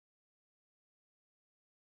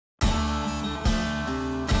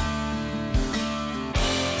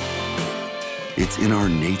It's in our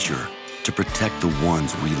nature to protect the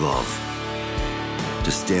ones we love, to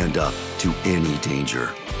stand up to any danger,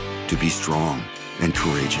 to be strong and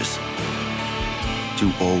courageous,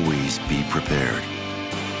 to always be prepared,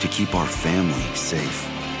 to keep our family safe,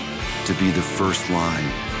 to be the first line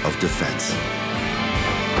of defense.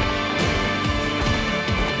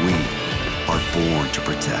 We are born to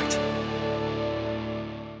protect.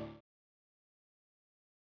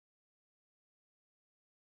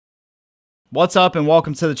 What's up and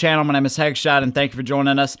welcome to the channel. My name is Headshot and thank you for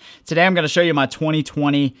joining us. Today I'm going to show you my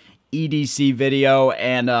 2020 EDC video,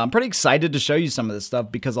 and I'm pretty excited to show you some of this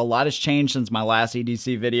stuff because a lot has changed since my last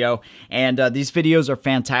EDC video, and these videos are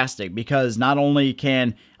fantastic because not only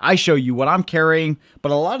can I show you what I'm carrying,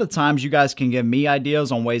 but a lot of times you guys can give me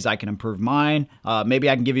ideas on ways I can improve mine. Maybe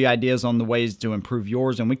I can give you ideas on the ways to improve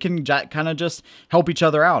yours, and we can kind of just help each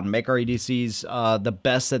other out and make our EDCs the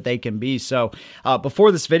best that they can be. So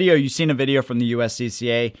before this video, you've seen a video from the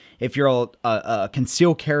USCCA. If you're a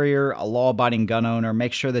concealed carrier, a law-abiding gun owner,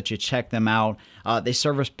 make sure that you check them out. They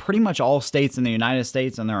service pretty much all states in the United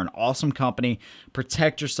States, and they're an awesome company.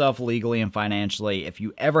 Protect yourself legally and financially. If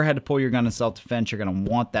you ever had to pull your gun in self-defense, you're going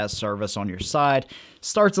to want that service on your side.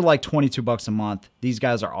 Starts at like 22 bucks a month. These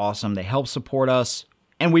guys are awesome. They help support us,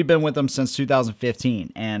 and we've been with them since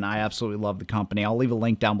 2015, and I absolutely love the company. I'll leave a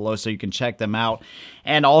link down below so you can check them out.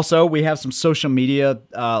 And also, we have some social media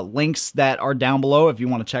links that are down below if you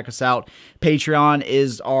want to check us out. Patreon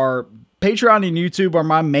and YouTube are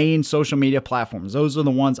my main social media platforms. Those are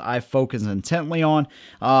the ones I focus intently on.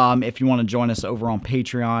 If you want to join us over on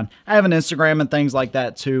Patreon, I have an Instagram and things like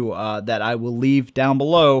that too that I will leave down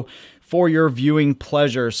below for your viewing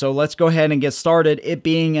pleasure. So let's go ahead and get started. It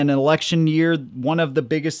being an election year, one of the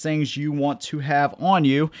biggest things you want to have on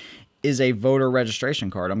you is a voter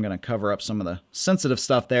registration card. I'm going to cover up some of the sensitive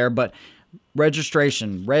stuff there, but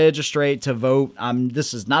registration, registrate to vote.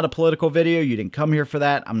 This is not a political video. You didn't come here for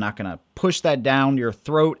that. I'm not going to push that down your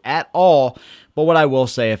throat at all. But what I will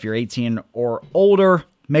say, if you're 18 or older,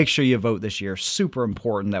 make sure you vote this year. Super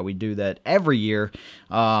important that we do that every year.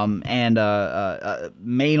 Main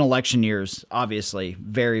election years, obviously,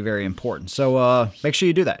 very, very important. So make sure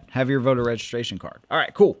you do that. Have your voter registration card. All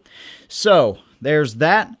right, cool. So there's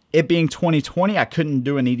that. It being 2020, I couldn't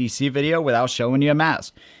do an EDC video without showing you a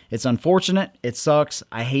mask. It's unfortunate. It sucks.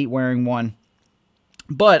 I hate wearing one.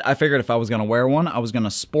 But I figured if I was going to wear one, I was going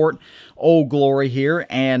to sport Old Glory here.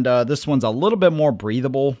 And this one's a little bit more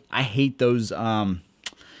breathable. I hate those the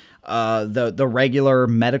regular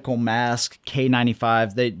medical mask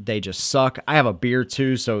K95. They just suck. I have a beard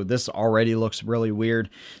too, so this already looks really weird.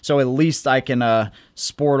 So at least I can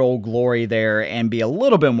sport Old Glory there and be a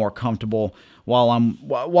little bit more comfortable while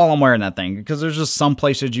I'm wearing that thing, because there's just some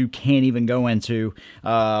places you can't even go into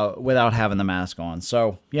without having the mask on.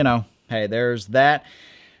 So, you know, hey, there's that.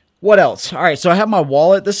 What else? All right, so I have my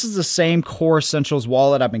wallet. This is the same Core Essentials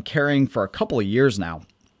wallet I've been carrying for a couple of years now.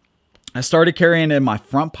 I started carrying it in my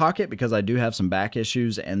front pocket because I do have some back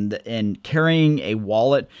issues, and carrying a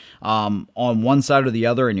wallet on one side or the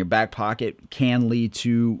other in your back pocket can lead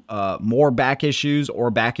to more back issues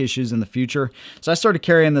or back issues in the future. So I started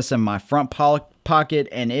carrying this in my front pocket,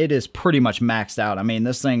 and it is pretty much maxed out. I mean,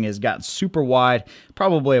 this thing has gotten super wide,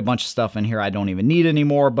 probably a bunch of stuff in here I don't even need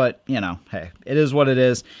anymore, but you know, hey, it is what it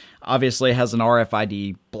is. Obviously, it has an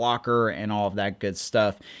RFID blocker and all of that good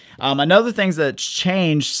stuff. Another thing that's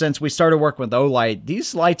changed since we started working with Olight,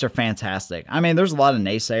 these lights are fantastic. I mean, there's a lot of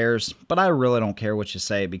naysayers, but I really don't care what you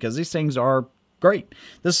say because these things are great.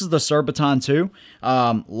 This is the Surbiton 2.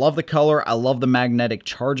 Love the color. I love the magnetic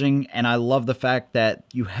charging, and I love the fact that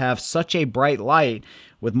you have such a bright light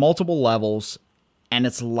with multiple levels, and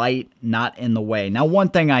it's light, not in the way. Now, one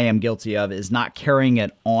thing I am guilty of is not carrying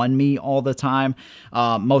it on me all the time.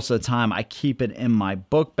 Most of the time, I keep it in my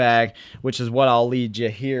book bag, which is what I'll lead you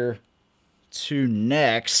here to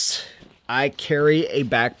next. I carry a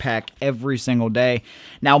backpack every single day.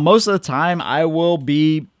 Now, most of the time, I will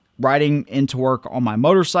be riding into work on my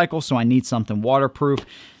motorcycle, so I need something waterproof.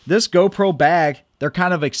 This GoPro bag, they're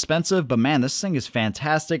kind of expensive, but man, this thing is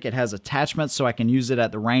fantastic. It has attachments so I can use it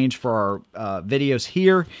at the range for our videos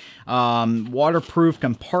here. Waterproof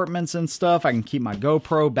compartments and stuff. I can keep my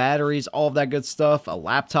GoPro, batteries, all of that good stuff. A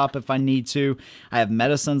laptop if I need to. I have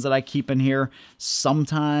medicines that I keep in here.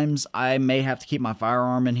 Sometimes I may have to keep my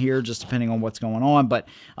firearm in here, just depending on what's going on. But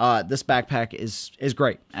this backpack is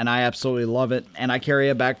great, and I absolutely love it. And I carry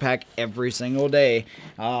a backpack every single day.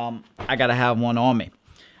 I gotta have one on me.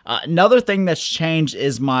 Another thing that's changed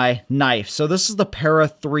is my knife. So this is the Para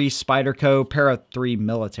 3 Spyderco, Para 3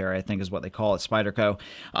 Military, I think is what they call it, Spyderco.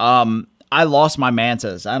 I lost my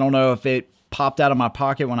mantas. I don't know if it popped out of my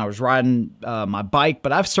pocket when I was riding my bike,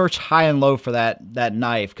 but I've searched high and low for that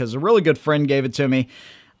knife because a really good friend gave it to me.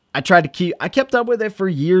 I kept up with it for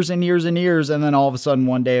years and years and years, and then all of a sudden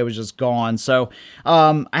one day it was just gone. So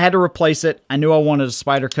I had to replace it. I knew I wanted a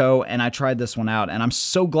Spyderco, and I tried this one out, and I'm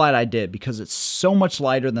so glad I did because it's so much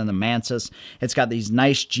lighter than the Mantis. It's got these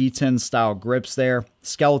nice G10 style grips there,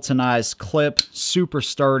 skeletonized clip, super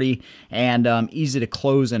sturdy, and easy to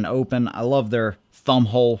close and open. I love their thumb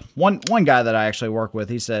hole. One guy that I actually work with,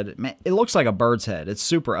 he said, man, it looks like a bird's head. It's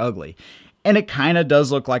super ugly. And it kind of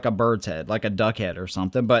does look like a bird's head, like a duck head or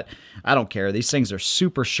something, but I don't care. These things are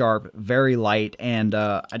super sharp, very light, and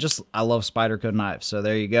I love Spyderco knives. So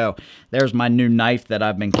there you go. There's my new knife that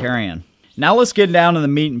I've been carrying. Now let's get down to the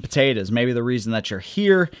meat and potatoes, maybe the reason that you're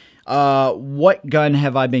here. What gun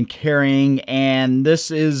have I been carrying? And this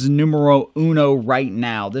is numero uno right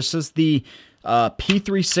now. This is the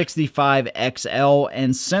P365 XL,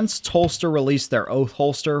 and since Tolster released their Oath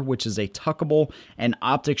holster, which is a tuckable and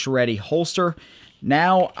optics ready holster,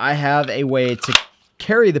 now I have a way to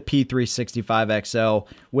carry the P365 XL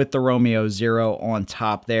with the Romeo Zero on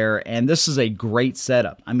top there, and this is a great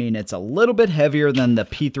setup. I mean, it's a little bit heavier than the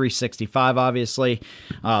P365, obviously,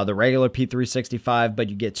 the regular P365, but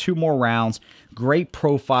you get 2 more rounds. Great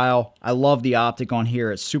profile. I love the optic on here.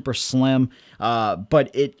 It's super slim, but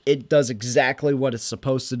it does exactly what it's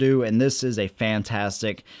supposed to do, and this is a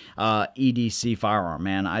fantastic EDC firearm,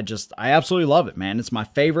 man. I absolutely love it, man. It's my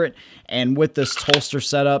favorite, and with this Tolster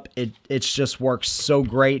setup, it just works so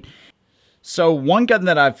great. So one gun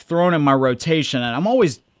that I've thrown in my rotation, and I'm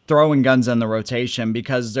always throwing guns in the rotation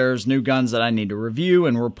because there's new guns that I need to review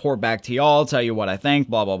and report back to y'all, tell you what I think,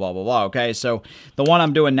 blah, blah, blah, blah, blah, okay? So the one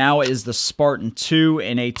I'm doing now is the Spartan 2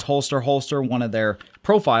 in a Tolster holster, one of their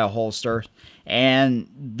profile holsters, and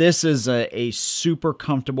this is a super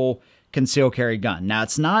comfortable concealed carry gun. Now,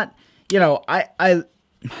 it's not, you know, I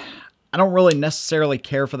don't really necessarily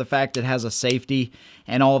care for the fact it has a safety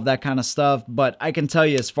and all of that kind of stuff, but I can tell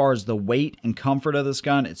you as far as the weight and comfort of this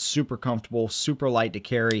gun, it's super comfortable, super light to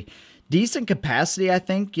carry. Decent capacity, I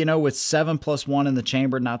think, you know, with 7+1 in the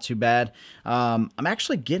chamber, not too bad. I'm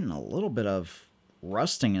actually getting a little bit of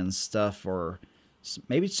rusting and stuff, or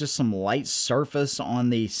maybe it's just some light surface on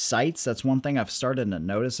the sights. That's one thing I've started to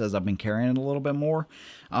notice as I've been carrying it a little bit more.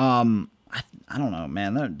 I don't know,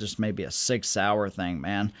 man. That just may be a 6 hour thing,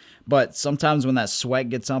 man. But sometimes when that sweat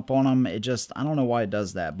gets up on them, it just, I don't know why it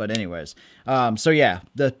does that. But anyways, so yeah,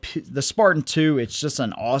 the Spartan 2, it's just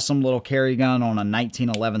an awesome little carry gun on a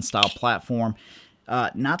 1911 style platform.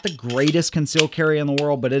 Not the greatest concealed carry in the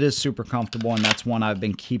world, but it is super comfortable, and that's one I've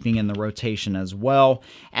been keeping in the rotation as well.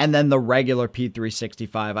 And then the regular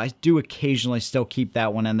P365, I do occasionally still keep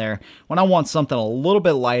that one in there when I want something a little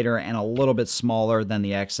bit lighter and a little bit smaller than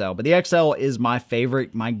the XL. But the XL is my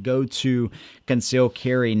favorite, my go-to concealed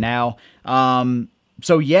carry now.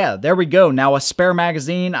 So yeah, there we go. Now a spare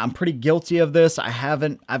magazine, I'm pretty guilty of this. I've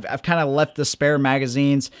kind of left the spare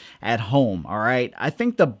magazines at home, all right? I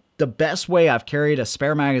think the best way I've carried a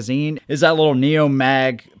spare magazine is that little Neo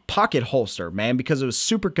Mag pocket holster, man, because it was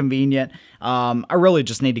super convenient. I really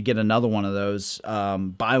just need to get another one of those,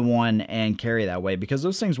 buy one and carry that way, because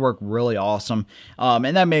those things work really awesome.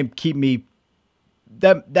 And that may keep me,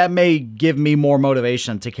 that may give me more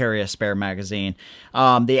motivation to carry a spare magazine.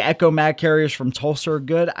 The Echo Mag carriers from Tolster are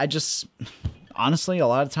good. Honestly, a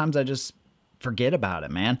lot of times I just forget about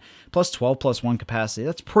it, man. Plus 12+1 capacity,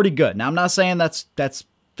 that's pretty good. Now, I'm not saying that's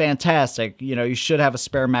fantastic. You know, you should have a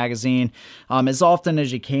spare magazine as often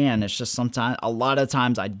as you can. It's just a lot of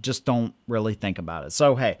times I just don't really think about it.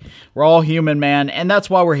 So hey, we're all human, man, and that's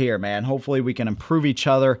why we're here, man. Hopefully we can improve each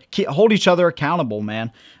other, hold each other accountable,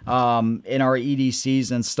 man, in our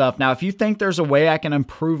EDCs and stuff. Now, if you think there's a way I can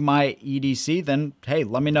improve my EDC, then hey,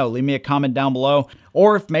 let me know. Leave me a comment down below.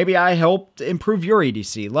 Or if maybe I helped improve your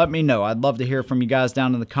EDC, let me know. I'd love to hear from you guys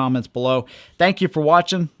down in the comments below. Thank you for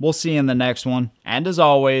watching. We'll see you in the next one. And as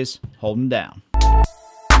always, hold them down.